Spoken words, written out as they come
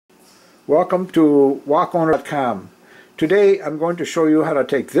Welcome to walkowner.com. Today I'm going to show you how to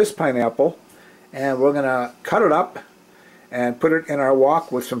take this pineapple and we're going to cut it up and put it in our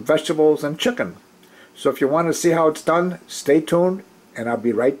wok with some vegetables and chicken. So if you want to see how it's done, stay tuned and I'll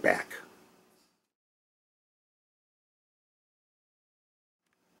be right back.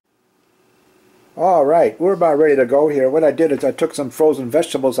 Alright, we're about ready to go here. What I did is I took some frozen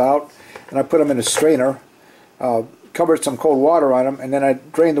vegetables out and I put them in a strainer. Covered some cold water on them, and then I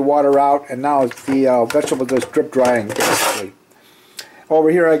drained the water out, and now the vegetables just drip drying basically. Over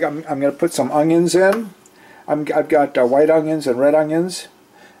here I'm going to put some onions in. I've got white onions and red onions.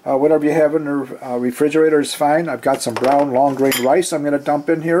 Whatever you have in the refrigerator is fine. I've got some brown long grain rice I'm going to dump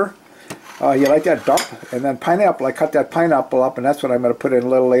in here. You like that dump? And then pineapple, I cut that pineapple up, and that's what I'm going to put in a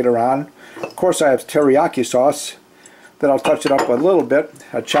little later on. Of course I have teriyaki sauce that I'll touch it up a little bit.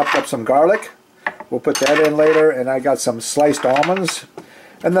 I chopped up some garlic. We'll put that in later, and I got some sliced almonds,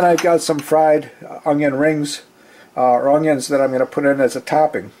 and then I've got some fried onion rings or onions that I'm going to put in as a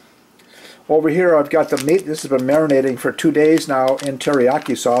topping. Over here I've got the meat. This has been marinating for 2 days now in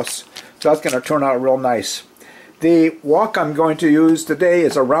teriyaki sauce, so that's going to turn out real nice. The wok I'm going to use today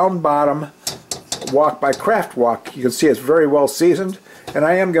is a round bottom wok by Kraft Wok. You can see it's very well seasoned, and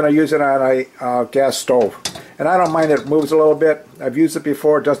I am going to use it on a gas stove. And I don't mind it moves a little bit. I've used it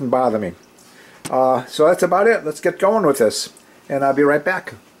before, it doesn't bother me. So that's about it. Let's get going with this, and I'll be right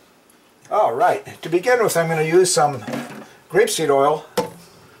back. Alright, to begin with I'm going to use some grapeseed oil. You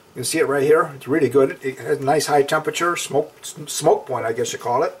can see it right here. It's really good. It has a nice high temperature, smoke point I guess you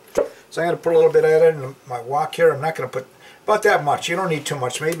call it. So I'm going to put a little bit of that in my wok here. I'm not going to put about that much. You don't need too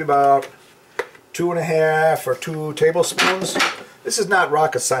much. Maybe about 2.5 or 2 tablespoons. This is not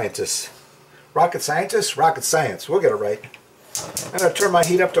rocket scientists. Rocket scientists? Rocket science. We'll get it right. I'm going to turn my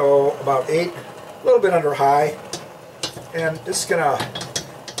heat up to about 8, a little bit under high, and this is going to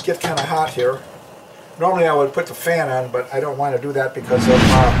get kind of hot here. Normally I would put the fan on, but I don't want to do that because of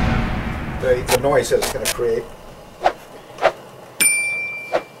the noise that it's going to create.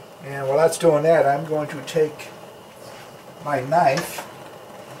 And while that's doing that, I'm going to take my knife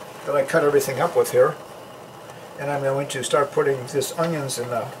that I cut everything up with here, and I'm going to start putting these onions in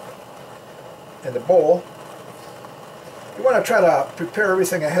the bowl. You want to try to prepare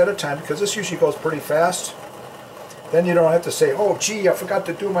everything ahead of time because this usually goes pretty fast. Then you don't have to say, oh gee, I forgot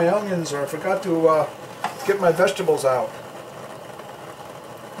to do my onions, or I forgot to get my vegetables out.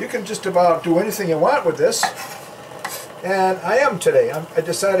 You can just about do anything you want with this. And I am today. I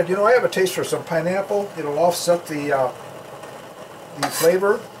decided, you know, I have a taste for some pineapple. It'll offset the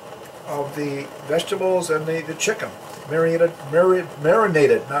flavor of the vegetables and the chicken. Marinated,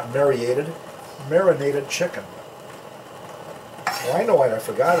 not marinated, marinated chicken. Oh, I know what I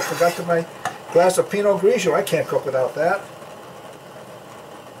forgot. I forgot my glass of Pinot Grigio. I can't cook without that.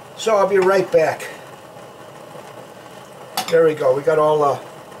 So I'll be right back. There we go. We got all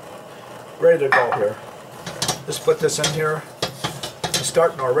ready to go here. Let's put this in here. It's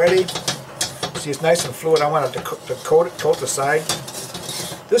starting already. See, it's nice and fluid. I want it to coat the side.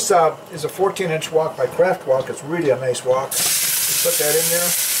 This is a 14-inch wok by Kraft Wok. It's really a nice wok. Let's put that in there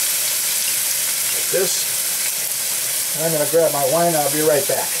like this. And I'm going to grab my wine and I'll be right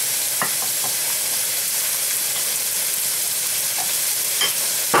back.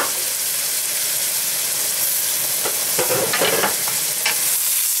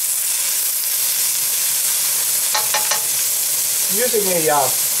 I'm using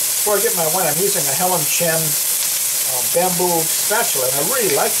before I get my wine, I'm using a Helen Chen bamboo spatula, and I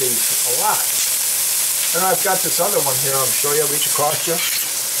really like these a lot. And I've got this other one here I'll show you, reach across you,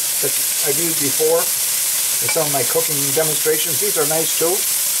 that I've used before in some of my cooking demonstrations. These are nice too,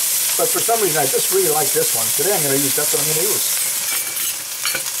 but for some reason I just really like this one. Today I'm going to use, that's what I'm going to use.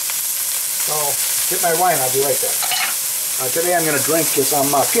 So, get my wine, I'll be right there. Today I'm going to drink some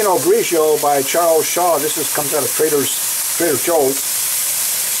Pinot Grigio by Charles Shaw. This comes out of Trader Joe's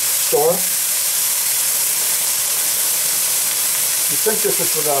store. You think this is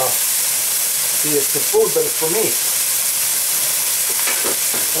for the food, but it's for me.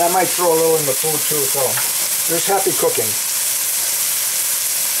 And I might throw a little in the food too, so there's happy cooking.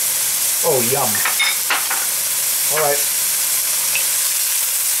 Oh, yum. Alright.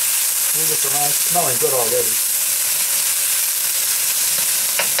 Move this around. It's smelling good already.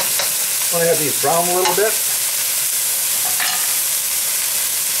 I want to have these brown a little bit.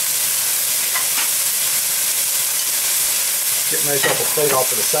 Get myself a plate off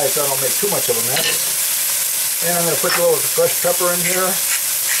to the side so I don't make too much of a mess. And I'm going to put a little fresh pepper in here.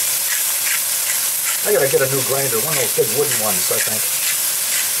 I got to get a new grinder, one of those big wooden ones, I think.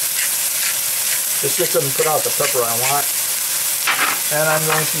 This just doesn't put out the pepper I want. And I'm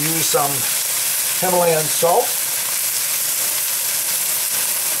going to use some Himalayan salt.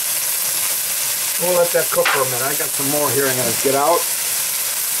 We'll let that cook for a minute. I got some more here I'm going to get out.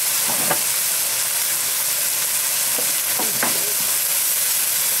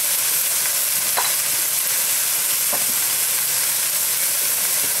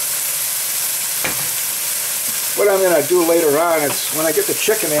 What I'm going to do later on is when I get the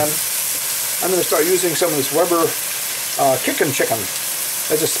chicken in, I'm going to start using some of this Weber kickin' chicken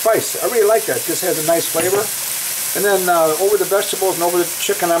as a spice. I really like that. This has a nice flavor. And then over the vegetables and over the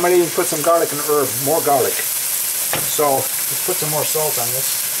chicken, I might even put some garlic and herb, more garlic. So let's put some more salt on this.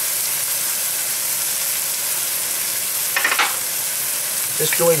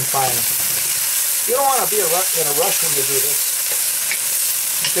 It's doing fine. You don't want to be in a rush when you do this.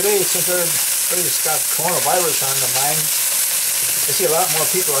 Today, since everybody's got coronavirus on their mind, I see a lot more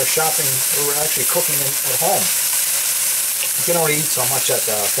people are shopping or actually cooking at home. You can only eat so much at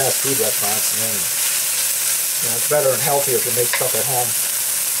the fast food restaurants, and then it's better and healthier to make stuff at home.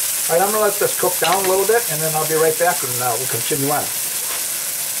 All right, I'm going to let this cook down a little bit, and then I'll be right back, and we'll continue on.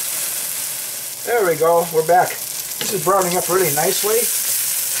 There we go. We're back. This is browning up really nicely.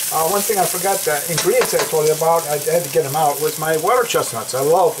 One thing I forgot, the ingredients I told you about, I had to get them out, was my water chestnuts. I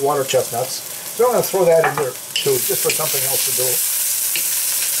love water chestnuts. So I'm going to throw that in there too, just for something else to do.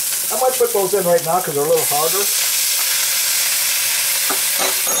 I might put those in right now because they're a little harder.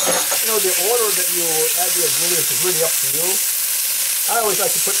 You know, the order that you add the ingredients is really up to you. I always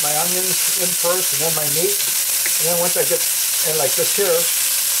like to put my onions in first and then my meat. And then once I get in like this here,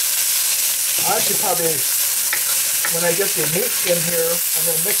 I actually probably, when I get the meat in here, I'm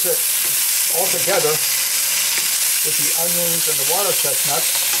going to mix it all together with the onions and the water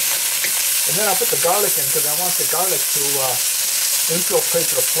chestnuts. And then I'll put the garlic in because I want the garlic to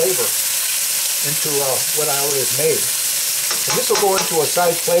infiltrate the flavor into what I already made. And this will go into a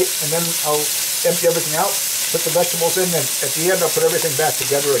side plate, and then I'll empty everything out, put the vegetables in, and at the end I'll put everything back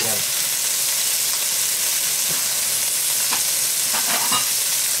together again.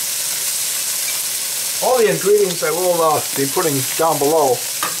 All the ingredients I will be putting down below,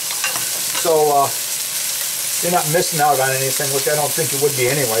 so you're not missing out on anything, which I don't think you would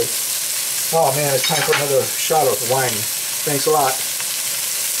be anyway. Oh man, it's time for another shot of wine. Thanks a lot.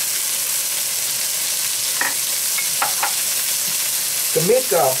 The meat,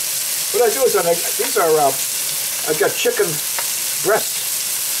 what I do is these are, I've got chicken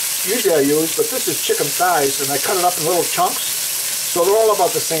breast, usually I use, but this is chicken thighs, and I cut it up in little chunks, so they're all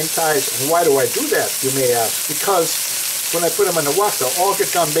about the same size. And why do I do that, you may ask? Because when I put them in the wok, they'll all get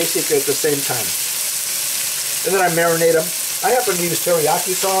done basically at the same time. And then I marinate them. I happen to use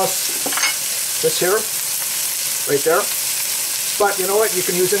teriyaki sauce, this here, right there. But you know what? You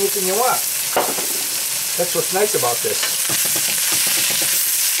can use anything you want. That's what's nice about this.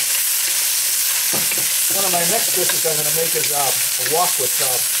 One of my next dishes I'm going to make is a wok with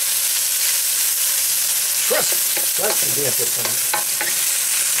shrimp. That should be interesting.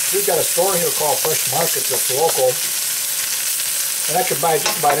 We've got a store here called Fresh Markets that's local. And I can buy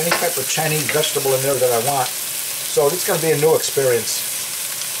just about any type of Chinese vegetable in there that I want. So it's going to be a new experience.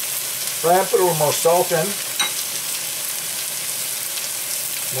 But I put a little more salt in.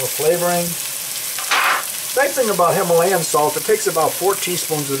 More flavoring. Nice thing about Himalayan salt, it takes about 4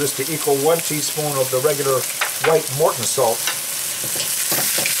 teaspoons of this to equal 1 teaspoon of the regular white Morton salt.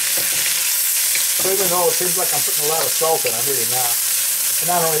 So even though it seems like I'm putting a lot of salt in, I'm really not.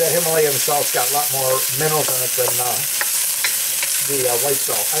 And not only that, Himalayan salt's got a lot more minerals in it than the white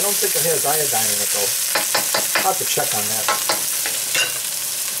salt. I don't think it has iodine in it though. I'll have to check on that.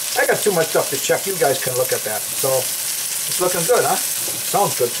 I got too much stuff to check. You guys can look at that. So it's looking good, huh?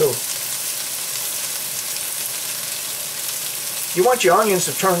 Sounds good too. You want your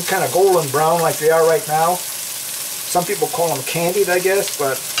onions to turn kind of golden brown like they are right now. Some people call them candied, I guess,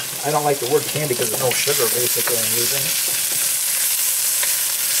 but I don't like the word candy because there's no sugar basically I'm using.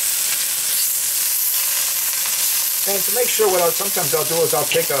 And to make sure, sometimes I'll do is I'll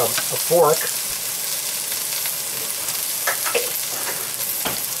take a fork,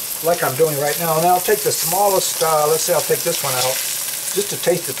 like I'm doing right now, and I'll take the smallest, let's say I'll take this one out, just to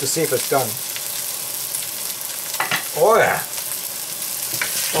taste it to see if it's done. Oh yeah.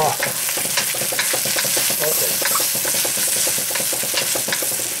 Oh. Okay.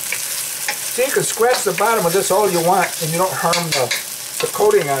 See, you can scratch the bottom of this all you want, and you don't harm the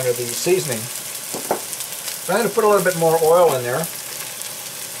coating under the seasoning. I'm going to put a little bit more oil in there.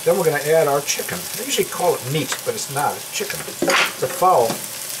 Then we're going to add our chicken. I usually call it meat, but it's not. It's chicken. It's a fowl.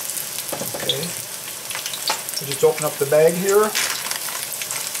 Okay. We'll just open up the bag here.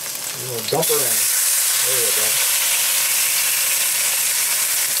 We'll dump her in. There we go.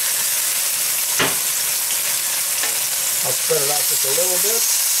 I'll spread it out just a little bit.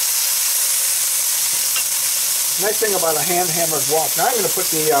 Nice thing about a hand-hammered wok. Now I'm going to put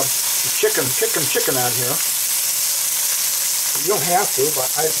the chicken on here. You don't have to, but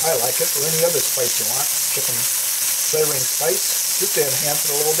I like it, or any other spice you want. Chicken flavoring spice. Just to enhance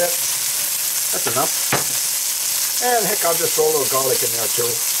it a little bit. That's enough. And heck, I'll just throw a little garlic in there too.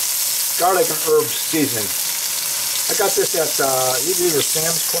 Garlic and herb seasoning. I got this at either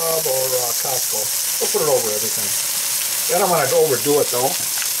Sam's Club or Costco. We'll put it over everything. I don't want to overdo it though.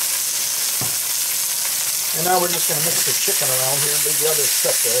 And now we're just going to mix the chicken around here and leave the others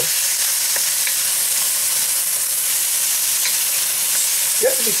set there. You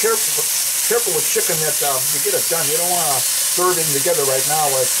have to be careful with chicken that you get it done. You don't want to stir it in together right now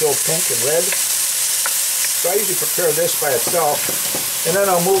while it's still pink and red. So I usually prepare this by itself. And then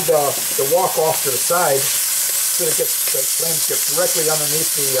I'll move the wok off to the side so that the flames get directly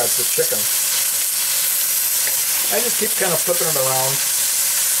underneath the chicken. I just keep kind of flipping it around.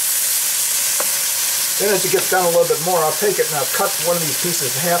 Then as it gets done a little bit more, I'll take it and I'll cut one of these pieces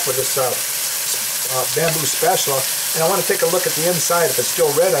in half with this bamboo spatula. And I want to take a look at the inside. If it's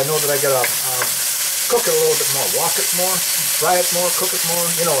still red, I know that I got to cook it a little bit more. Wok it more, fry it more, cook it more.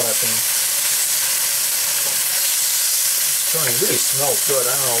 You know what I mean. It's turning, really smells good.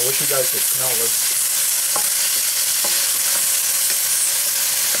 I don't know. I wish you guys could smell it.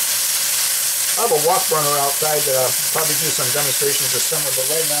 I have a wok burner outside that I'll probably do some demonstrations this summer, but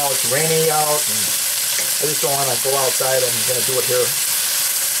right now it's rainy out and I just don't want to go outside. I'm going to do it here.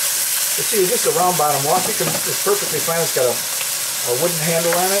 But see, this is a round bottom wok. It's perfectly fine. It's got a wooden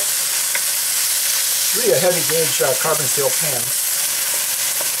handle on it. It's really a heavy gauge carbon steel pan.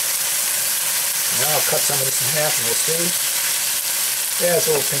 Now I'll cut some of this in half and we'll see. Yeah, it's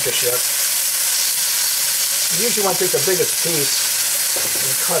a little pinkish yet. You usually want to take the biggest piece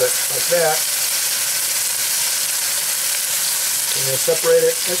and cut it like that. And then separate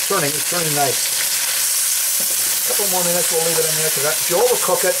it. It's turning nice. A couple more minutes, we'll leave it in there, because if you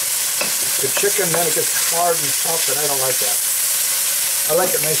overcook it, the chicken, then it gets hard and tough, and I don't like that. I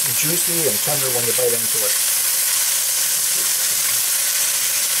like it nice and juicy and tender when you bite into it.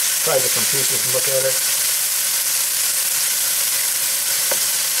 Try different pieces and look at it.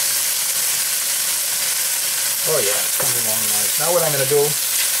 Oh yeah, it's coming along nice. Now what I'm going to do,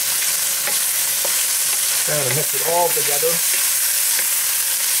 I'm going to mix it all together.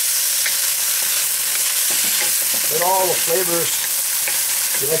 Let all the flavors,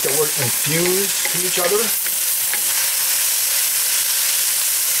 you like the word infuse to each other.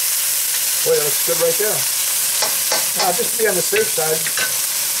 Boy, that looks good right there. Now, just to be on the safe side,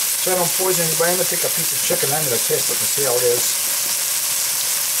 so I don't poison anybody, I'm going to take a piece of chicken, I'm going to taste it and see how it is.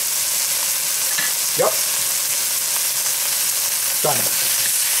 Yep. Done.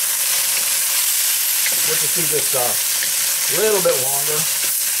 We'll just do this a little bit longer.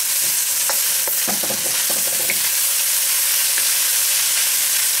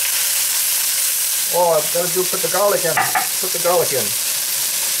 Oh, I've got to put the garlic in. Put the garlic in.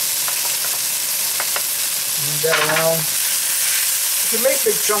 Move that around. If you make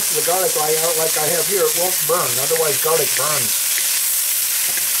big chunks of the garlic like I have here, it won't burn. Otherwise, garlic burns.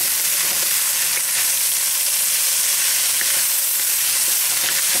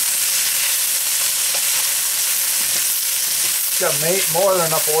 It's got more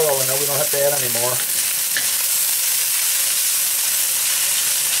than enough oil in there. We don't have to add any more.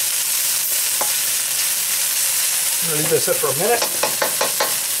 I'm going to leave this sit for a minute.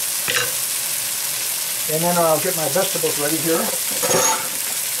 And then I'll get my vegetables ready here.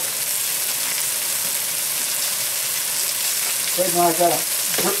 Right now I've got a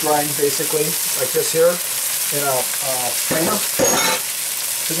drip drying basically, like this here, in a strainer.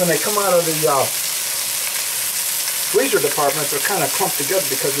 Because when they come out of the freezer department, they're kind of clumped together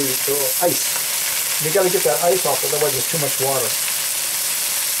because of the ice. And you got to get that ice off, otherwise there's too much water.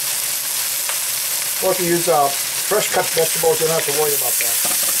 Or if you use fresh cut vegetables, you don't have to worry about that.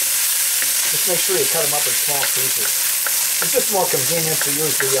 Just make sure you cut them up in small pieces. It's just more convenient to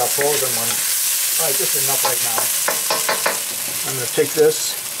use the frozen one. Alright, just enough right now. I'm going to take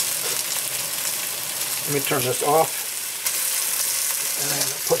this. Let me turn this off. And I'm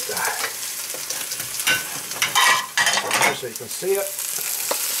going to put that here so you can see it.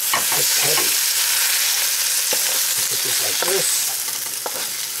 It's heavy. Put this like this.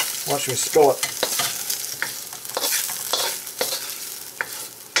 Watch me spill it.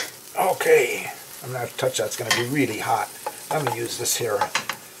 Okay, I'm going to touch that. It's going to be really hot. I'm going to use this here.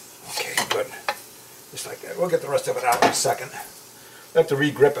 Okay, good. Just like that. We'll get the rest of it out in a second. I have to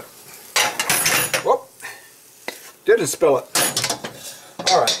re-grip it. Whoop! Didn't spill it.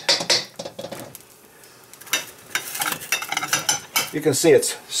 Alright. You can see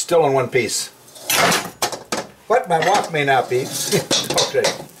it's still in one piece. But my wok may not be. Okay.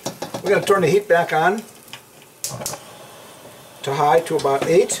 We're going to turn the heat back on to high to about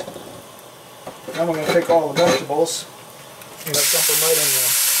 8. Then we're going to take all the vegetables and dump them right in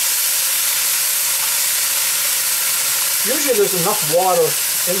there. Usually there's enough water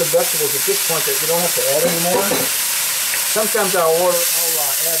in the vegetables at this point that you don't have to add any more. Sometimes I'll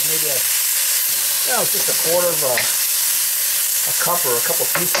add maybe just a quarter of a cup or a couple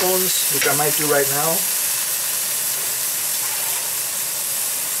teaspoons, which I might do right now.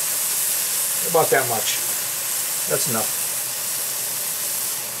 About that much. That's enough.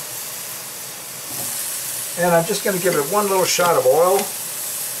 And I'm just going to give it one little shot of oil.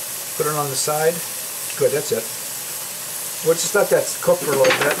 Put it on the side. Good, that's it. We'll just let that cook for a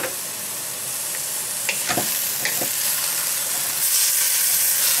little bit.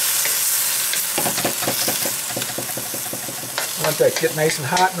 Let that get nice and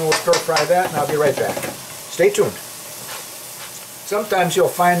hot, and then we'll stir fry that, and I'll be right back. Stay tuned. Sometimes you'll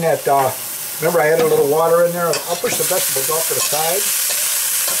find that, remember I added a little water in there. I'll push the vegetables off to the side,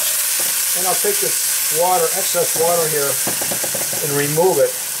 and I'll take this water, excess water here, and remove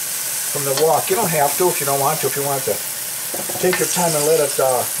it from the wok. You don't have to if you don't want to. If you want to take your time and let it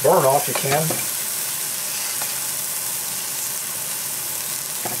burn off, you can.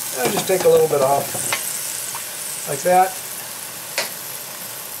 And just take a little bit off, like that.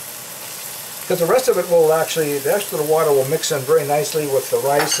 Because the rest of it will actually, the rest of the water will mix in very nicely with the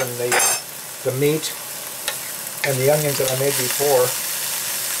rice and the meat and the onions that I made before.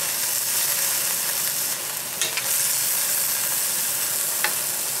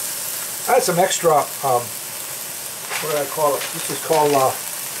 I had some extra, what do I call it? This is called,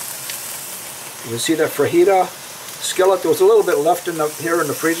 you can see that fajita skillet. There was a little bit left here in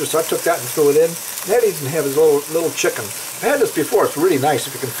the freezer, so I took that and threw it in. And that even have his little chicken. I had this before. It's really nice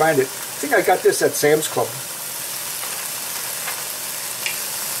if you can find it. I think I got this at Sam's Club.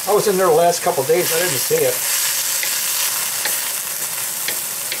 I was in there the last couple of days. I didn't see it.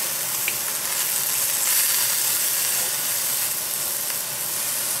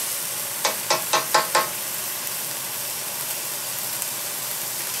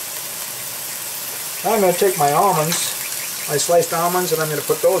 Now I'm going to take my almonds, my sliced almonds, and I'm going to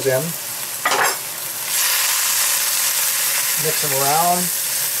put those in. Mix them around.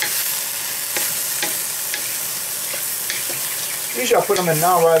 Usually I'll put them in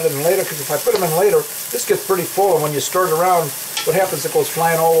now rather than later, because if I put them in later, this gets pretty full, and when you stir it around, what happens, it goes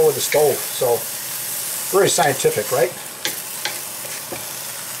flying all over the stove. So, very scientific, right?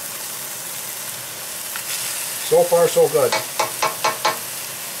 So far, so good.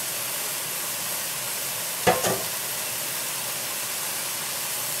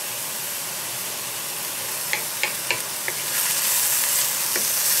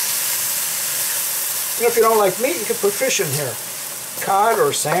 And if you don't like meat, you can put fish in here. Cod or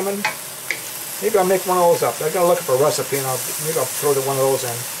salmon. Maybe I'll make one of those up. I'm going to look up a recipe and maybe I'll throw one of those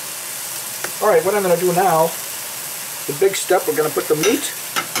in. Alright, what I'm going to do now, the big step, we're going to put the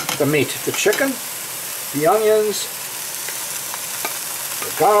chicken, the onions,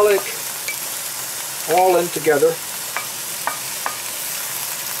 the garlic, all in together.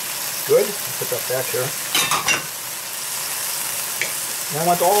 Good. I'll put that back here. And I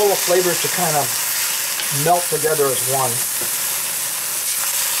want all the flavors to kind of melt together as one.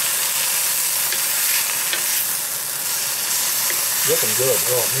 Looking good.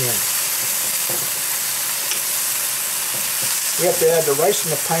 Oh man. We have to add the rice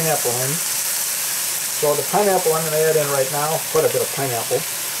and the pineapple in. So the pineapple I'm going to add in right now, quite a bit of pineapple.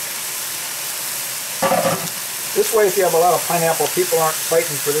 This way, if you have a lot of pineapple, people aren't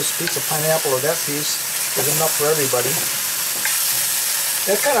fighting for this piece of pineapple or that piece. There's enough for everybody.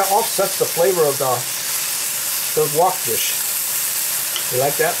 That kind of offsets the flavor of the wok dish. You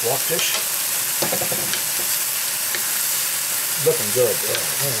like that, wok dish? Looking good. Oh,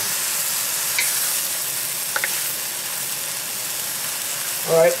 man.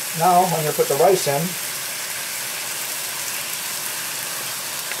 Alright, now I'm going to put the rice in.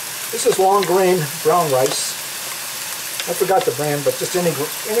 This is long grain brown rice. I forgot the brand, but just any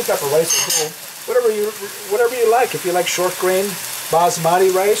type of rice will do. Whatever you like. If you like short grain basmati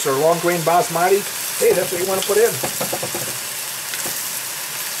rice or long grain basmati, hey, that's what you want to put in.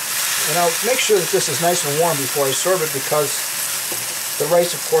 And I'll make sure that this is nice and warm before I serve it, because the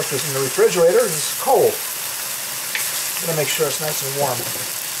rice, of course, was in the refrigerator and it's cold. I'm going to make sure it's nice and warm.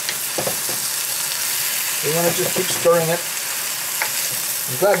 You want to just keep stirring it.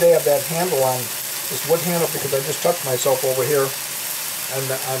 I'm glad they have that handle on, this wood handle, because I just touched myself over here on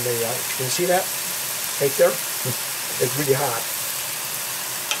the can you see that? Right there? It's really hot.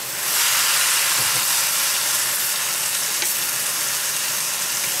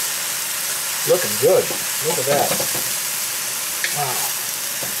 looking good. Look at that. Wow.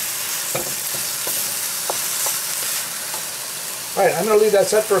 All right, I'm going to leave that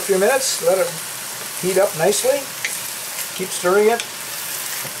set for a few minutes. Let it heat up nicely. Keep stirring it.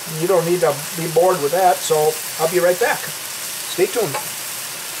 You don't need to be bored with that, so I'll be right back. Stay tuned.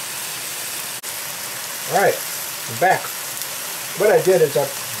 All right, I'm back. What I did is,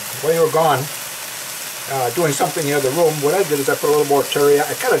 while you were gone, doing something in the other room, what I did is I put a little more teriyaki.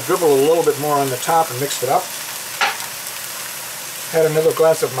 I kind of dribbled a little bit more on the top and mixed it up. Had another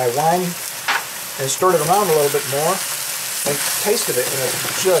glass of my wine and stirred it around a little bit more and tasted it, and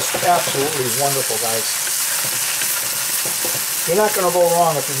it's just absolutely wonderful, guys. You're not going to go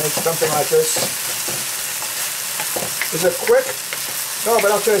wrong if you make something like this. Is it quick? No,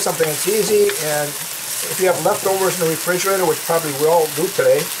 but I'll tell you something. It's easy, and if you have leftovers in the refrigerator, which probably we all do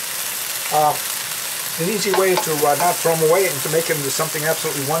today, an easy way to not throw them away and to make it into something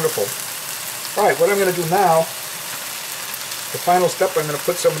absolutely wonderful. All right, what I'm going to do now, the final step, I'm going to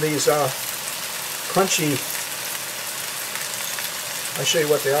put some of these crunchy, I'll show you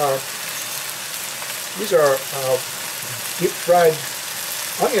what they are. These are deep fried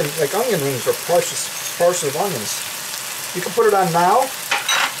onion, like onion rings or parsley of onions. You can put it on now,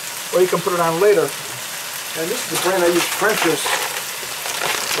 or you can put it on later. And this is the brand I use, French's,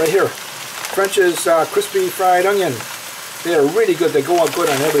 right here. French's crispy fried onion. They are really good. They go out good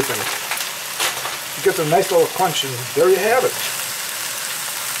on everything. It gives a nice little crunch, and there you have it.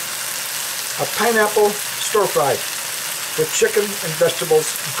 A pineapple stir-fried with chicken and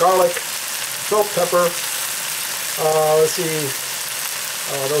vegetables, garlic, salt, pepper. Let's see,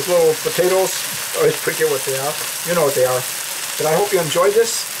 those little potatoes. I always forget what they are. You know what they are. But I hope you enjoyed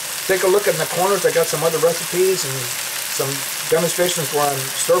this. Take a look in the corners. I got some other recipes and some demonstrations where I'm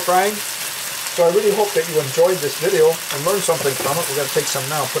stir-frying. So I really hope that you enjoyed this video and learned something from it. We're going to take some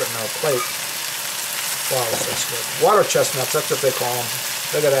now and put it in our plate. Wow, that's good. Water chestnuts, that's what they call them.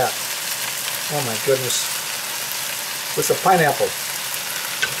 Look at that. Oh my goodness. With the pineapple.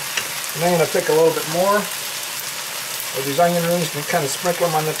 And I'm going to take a little bit more of these onion rings and kind of sprinkle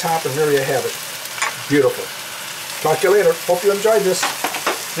them on the top, and there you have it. Beautiful. Talk to you later. Hope you enjoyed this.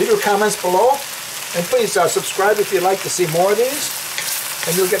 Leave your comments below, and please subscribe if you'd like to see more of these,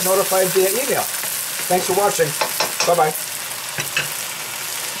 and you'll get notified via email. Thanks for watching. Bye-bye.